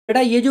बेटा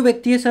ये जो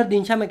व्यक्ति है सर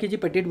दिनशा मैकेजी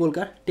पेटिट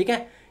बोलकर, ठीक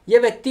है, ये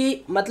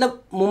व्यक्ति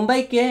मतलब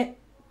मुंबई के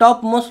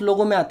टॉप मोस्ट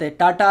लोगों में आते हैं,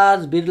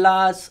 टाटास,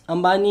 बिरलास,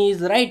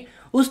 अंबानीज, राइट।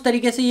 उस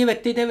तरीके से ये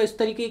व्यक्ति थे, उस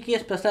तरीके की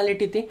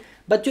पर्सनालिटी थी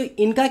बच्चों।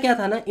 इनका क्या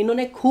था ना,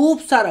 इन्होंने खूब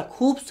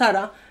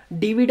सारा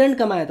डिविडेंड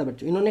कमाया था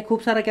बच्चों। इन्होंने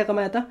खूब सारा क्या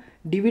कमाया था,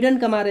 डिविडेंड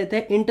कमा रहे थे,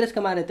 इंटरेस्ट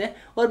कमा रहे थे।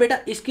 और बेटा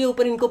इसके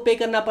ऊपर इनको पे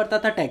करना पड़ता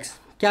था टैक्स।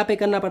 क्या पे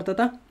करना पड़ता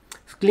था,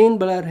 क्लीन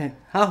ब्लर है,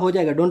 हाँ हो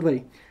जाएगा, डोंट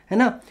वरी, है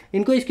ना।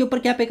 इनको इसके ऊपर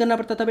क्या पे करना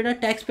पड़ता था बेटा,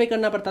 टैक्स पे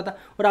करना पड़ता था।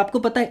 और आपको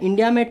पता है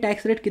इंडिया में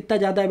टैक्स रेट कितना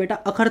ज़्यादा है बेटा,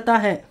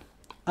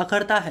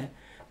 अखरता है।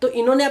 तो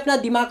इन्होंने अपना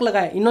दिमाग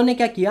लगाया, इन्होंने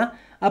क्या किया,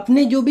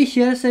 अपने जो भी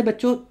शेयर्स है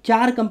बच्चों,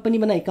 4 कंपनी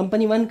बनाई,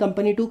 कंपनी 1,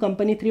 कंपनी 2,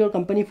 कंपनी 3 और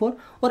कंपनी 4,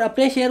 और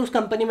अपने शेयर उस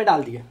कंपनी में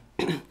डाल दिए।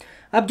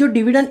 अब जो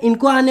डिविडेंड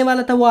इनको आने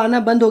वाला था वो आना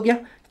बंद हो गया,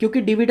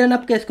 क्योंकि डिविडेंड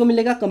अब किसको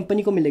मिलेगा,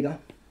 कंपनी को मिलेगा।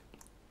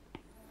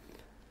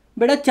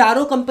 बेटा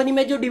चारों कंपनी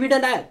में जो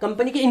डिविडेंड आया,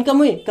 कंपनी की इनकम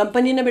हुई,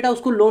 कंपनी ने बेटा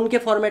उसको लोन के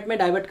फॉर्मेट में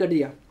डाइवर्ट कर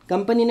दिया।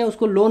 कंपनी ने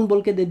उसको लोन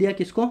बोल के दे दिया,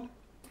 किसको,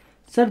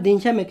 सर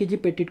दिनशा मैकेजी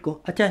पेटिट को।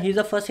 अच्छा, ही इज़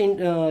द फर्स्ट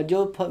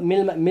जो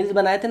मिल्स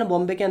बनाए थे ना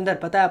बॉम्बे के अंदर,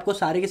 पता है आपको,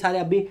 सारे के सारे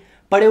अभी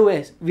पड़े हुए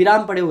हैं,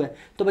 विराम पड़े हुए हैं।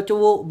 तो बच्चों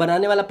वो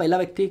बनाने वाला पहला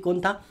व्यक्ति कौन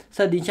था,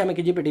 सर दिनशा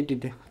मैकेजी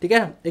पेटिट थे, ठीक है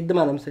ना, एकदम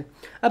आराम से।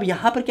 अब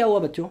यहाँ पर क्या हुआ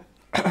बच्चों,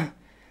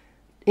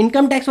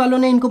 इनकम टैक्स वालों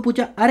ने इनको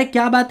पूछा, अरे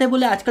क्या बात है,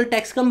 बोले आजकल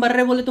टैक्स कम भर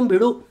रहे, बोले तुम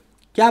भिड़ो,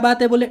 क्या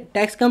बात है, बोले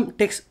टैक्स कम,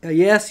 टैक्स,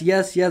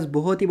 यस,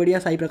 बहुत ही बढ़िया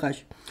साई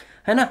प्रकाश,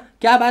 है ना,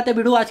 क्या बात है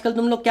भिड़ो, आजकल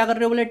तुम लोग क्या कर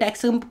रहे हो, बोले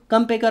टैक्स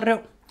कम पे कर रहे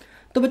हो।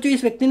 तो बच्चों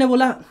इस व्यक्ति ने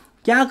बोला,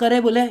 क्या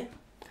करे, बोले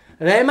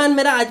रहमान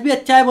मेरा आज भी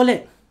अच्छा है, बोले,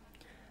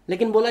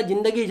 लेकिन बोला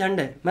जिंदगी झंड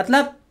है,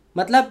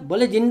 मतलब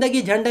बोले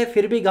जिंदगी झंड है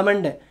फिर भी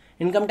घमंड है।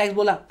 इनकम टैक्स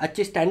बोला,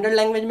 अच्छी स्टैंडर्ड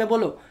लैंग्वेज में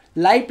बोलो,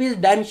 लाइफ इज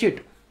डैम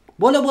शिट,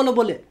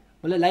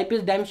 बोले life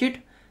is damn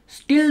shit,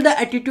 still the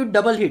attitude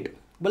double hit,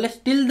 बोले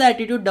still the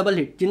attitude double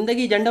hit,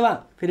 जिंदगी झंडवा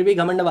फिर भी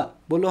घमंडवा,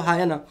 बोलो हाँ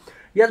है ना,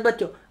 यस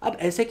बच्चों। अब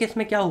ऐसे केस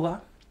में क्या हुआ,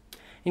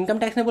 इनकम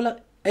टैक्स ने बोला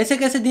ऐसे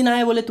कैसे दिन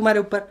आए बोले तुम्हारे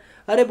ऊपर,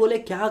 अरे बोले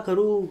क्या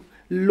करूँ,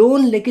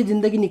 लोन लेके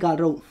ज़िंदगी निकाल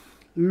रहा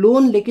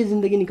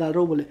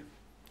हूँ, बोले।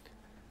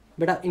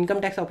 बेटा इनकम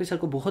टैक्स ऑफिसर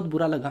को बहुत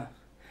बुरा लगा,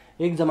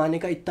 एक ज़माने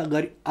का इतना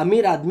गरीब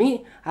अमीर आदमी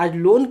आज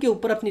लोन के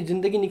ऊपर अपनी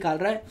ज़िंदगी निकाल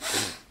रहा है।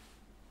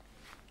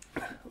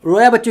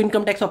 रोया बच्चों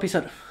इनकम टैक्स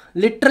ऑफिसर,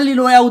 लिटरली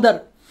रोया उधर।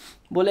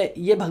 बोले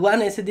ये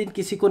भगवान ऐसे दिन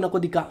किसी को न को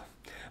दिखा,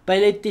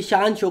 पहले इतनी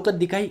शान शौकत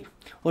दिखाई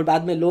और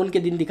बाद में लोन के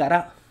दिन दिखा रहा,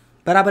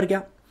 बराबर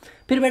क्या।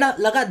 फिर बेटा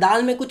लगा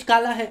दाल में कुछ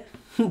काला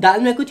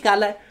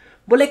है,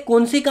 बोले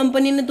कौन सी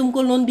कंपनी ने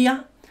तुमको लोन दिया,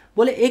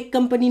 बोले एक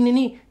कंपनी ने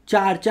नहीं,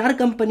 4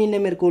 कंपनी ने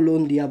मेरे को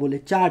लोन दिया, बोले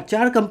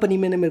 4 कंपनी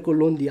में ने मेरे को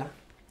लोन दिया।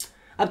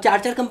 अब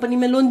 4 कंपनी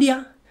में लोन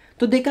दिया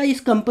तो देखा इस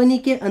कंपनी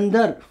के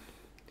अंदर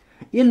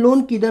ये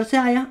लोन किधर से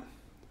आया,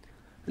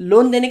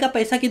 लोन देने का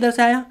पैसा किधर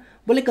से आया,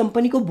 बोले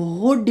कंपनी को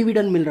बहुत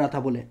डिविडेंड मिल रहा था,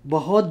 बोले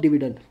बहुत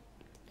डिविडेंड।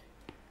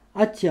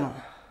 अच्छा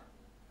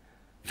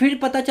फिर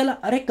पता चला,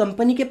 अरे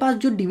कंपनी के पास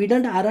जो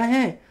डिविडेंड आ रहा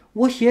है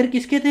वो शेयर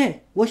किसके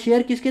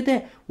थे,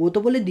 वो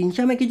तो बोले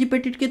दिनशा मैकेजी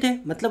पेटिट के थे,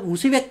 मतलब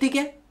उसी व्यक्ति के।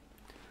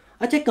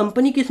 अच्छा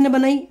कंपनी किसने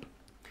बनाई,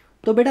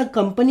 तो बेटा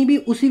कंपनी भी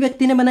उसी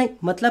व्यक्ति ने बनाई,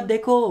 मतलब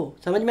देखो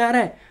समझ में आ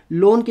रहा है,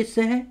 लोन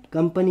किससे है,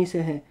 कंपनी से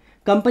है,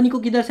 कंपनी को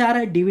किधर से आ रहा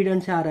है,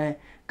 डिविडेंड से आ रहा है।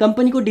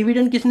 कंपनी को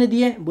डिविडेंड किसने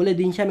दिए, बोले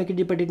दिनशा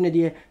मैकेजी पेटिट ने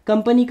दिए।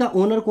 कंपनी का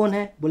ओनर कौन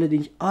है, बोले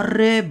दिनशा।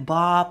 अरे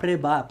बाप रे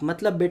बाप,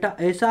 मतलब बेटा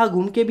ऐसा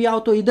घूम के भी आओ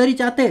तो इधर ही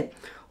चाहते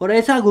और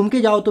ऐसा घूम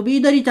के जाओ तो भी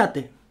इधर ही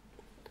चाहते,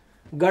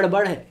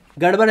 गड़बड़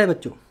है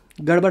बच्चों,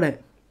 गड़बड़ है।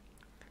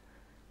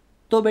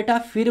 तो बेटा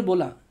फिर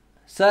बोला,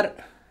 सर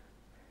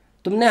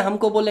तुमने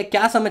हमको बोले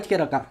क्या समझ के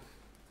रखा,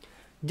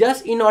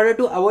 just in order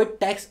to avoid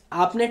tax,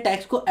 आपने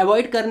टैक्स को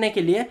अवॉइड करने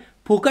के लिए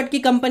फुकट की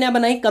कंपनियां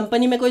बनाई,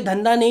 कंपनी में कोई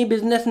धंधा नहीं,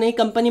 बिजनेस नहीं,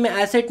 कंपनी में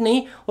एसेट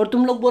नहीं, और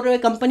तुम लोग बोल रहे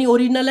हो कंपनी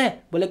ओरिजिनल है,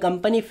 बोले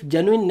कंपनी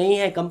जेन्युइन नहीं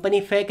है, कंपनी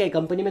फेक है,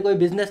 कंपनी में कोई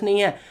बिजनेस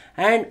नहीं है।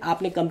 एंड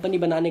आपने कंपनी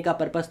बनाने का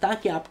पर्पस था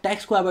कि आप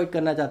टैक्स को अवॉइड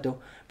करना चाहते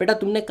हो। बेटा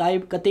तुमने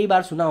कई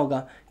बार सुना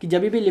होगा कि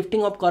जब भी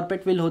लिफ्टिंग ऑफ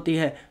कॉर्पोरेट विल होती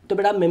है तो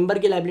बेटा मेंबर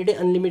की लायबिलिटी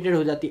अनलिमिटेड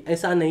हो जाती है,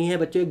 ऐसा नहीं है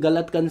बच्चों, एक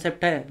गलत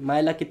कंसेप्ट है।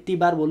 मायला कितनी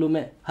बार बोलूँ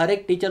मैं, हर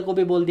एक टीचर को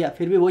भी बोल दिया,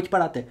 फिर भी वो ही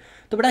पढ़ाते।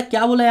 तो बेटा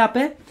क्या बोला यहाँ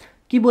पे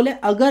कि बोले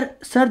अगर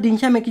सर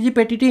दिनशा मैकेजी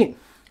पेटिट,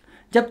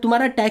 जब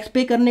तुम्हारा टैक्स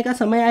पे करने का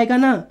समय आएगा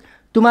ना,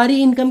 तुम्हारी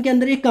इनकम के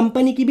अंदर ये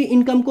कंपनी की भी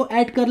इनकम को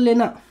ऐड कर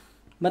लेना,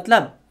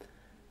 मतलब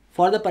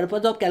for the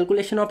purpose of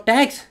calculation of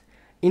tax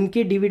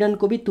इनके डिविडेंड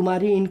को भी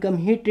तुम्हारी इनकम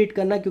ही ट्रीट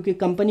करना, क्योंकि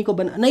कंपनी को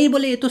बना नहीं,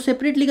 बोले ये तो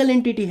सेपरेट लीगल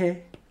एंटिटी है,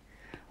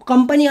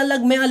 कंपनी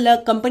अलग मैं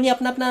अलग, कंपनी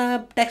अपना अपना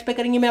टैक्स पे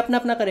करेंगे, मैं अपना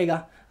अपना करेगा।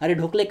 अरे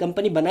ढोकले,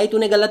 कंपनी बनाई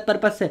तूने गलत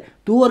पर्पज से,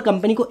 तू और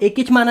कंपनी को एक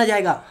ही माना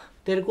जाएगा,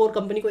 तेरे को और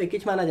कंपनी को एक ही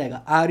माना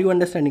जाएगा। आर यू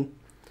अंडरस्टैंडिंग,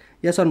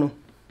 यस और नो।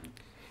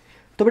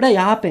 तो बेटा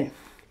यहाँ पे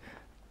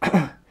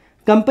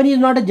company is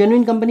not a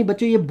genuine company,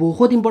 बच्चों ये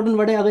बहुत इंपॉर्टेंट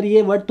वर्ड है, अगर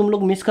ये वर्ड तुम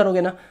लोग मिस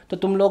करोगे ना तो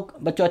तुम लोग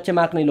बच्चों अच्छे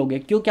मार्क नहीं लोगे।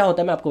 क्यों, क्या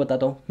होता है मैं आपको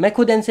बताता हूँ। मैं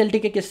खुद एनसीएलटी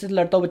के केसेस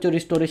लड़ता हूँ बच्चों,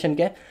 रिस्टोरेशन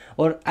के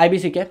और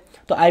आईबीसी के।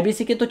 तो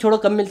आईबीसी के तो छोड़ो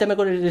कम मिलते हैं, मेरे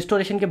को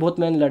रिस्टोरेशन के बहुत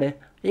मैंने लड़े।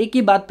 एक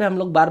ही बात पे हम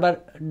लोग बार बार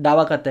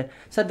दावा करते हैं,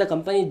 sir the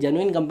company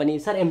genuine company,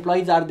 sir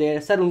employees are there,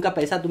 sir उनका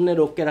पैसा तुमने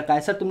रोक के रखा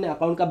है, सर तुमने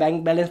अकाउंट का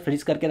बैंक बैलेंस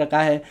फ्रीज करके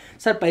रखा है,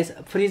 सर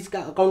पैसा फ्रीज का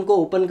अकाउंट को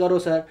ओपन करो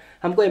सर,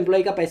 हमको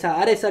एम्प्लॉय का पैसा,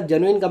 अरे सर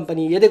जेन्युइन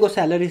कंपनी, ये देखो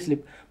सैलरी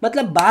स्लिप।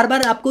 मतलब बार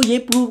बार आपको ये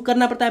प्रूव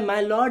करना पड़ता है,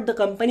 my Lord the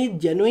company is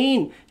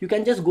genuine, you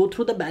can just go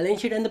through the balance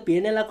sheet and the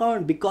P&L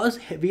account, because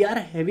we are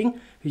having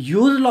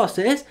huge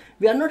losses,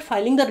 we are not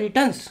filing the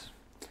returns.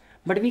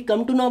 But we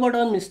come to know about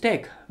our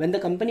mistake when the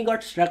company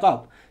got struck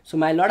off. So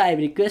my lord, I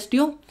request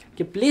you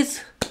कि please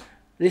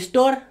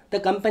restore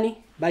the company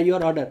by your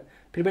order.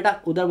 फिर बेटा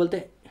उधर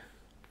बोलते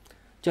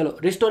चलो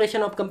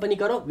restoration of company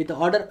करो with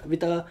order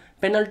with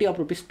penalty of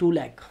 ₹2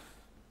 lakh,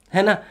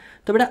 है ना.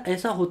 तो बेटा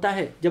ऐसा होता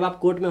है जब आप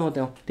कोर्ट में होते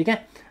हो. ठीक है,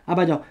 अब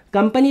आ जाओ.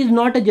 Company is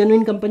not a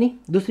genuine company.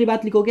 दूसरी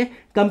बात लिखोगे,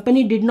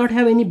 company did not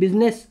have any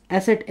business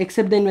asset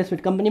accept the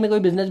investment. Company में कोई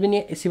बिजनेस भी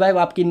नहीं है सिवाय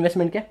आपकी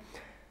इन्वेस्टमेंट के.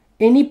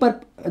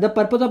 The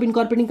purpose of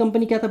incorporating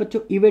company क्या था बच्चों?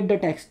 इवेट द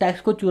टैक्स.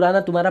 टैक्स को चुराना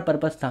तुम्हारा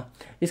पर्पस था.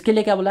 इसके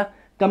लिए क्या बोला?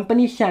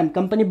 कंपनी शैम,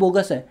 कंपनी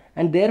बोगस है,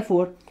 and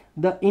therefore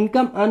the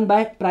income earn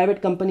by private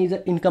company is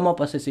income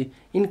of assessee.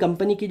 In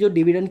company की जो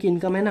डिविडेंड की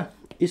इनकम है ना,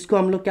 इसको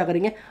हम लोग क्या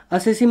करेंगे?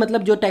 असेसी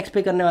मतलब जो टैक्स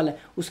पे करने वाला है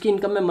उसकी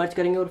इनकम में मर्ज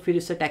करेंगे और फिर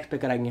इससे टैक्स पे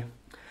कराएंगे.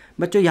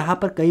 बच्चों यहाँ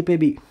पर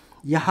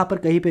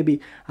कहीं पे भी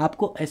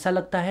आपको ऐसा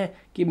लगता है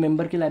कि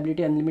मेंबर की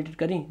लायबिलिटी अनलिमिटेड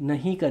करी?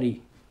 नहीं करी,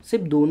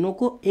 सिर्फ दोनों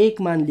को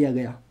एक मान लिया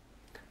गया.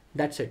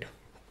 That's it.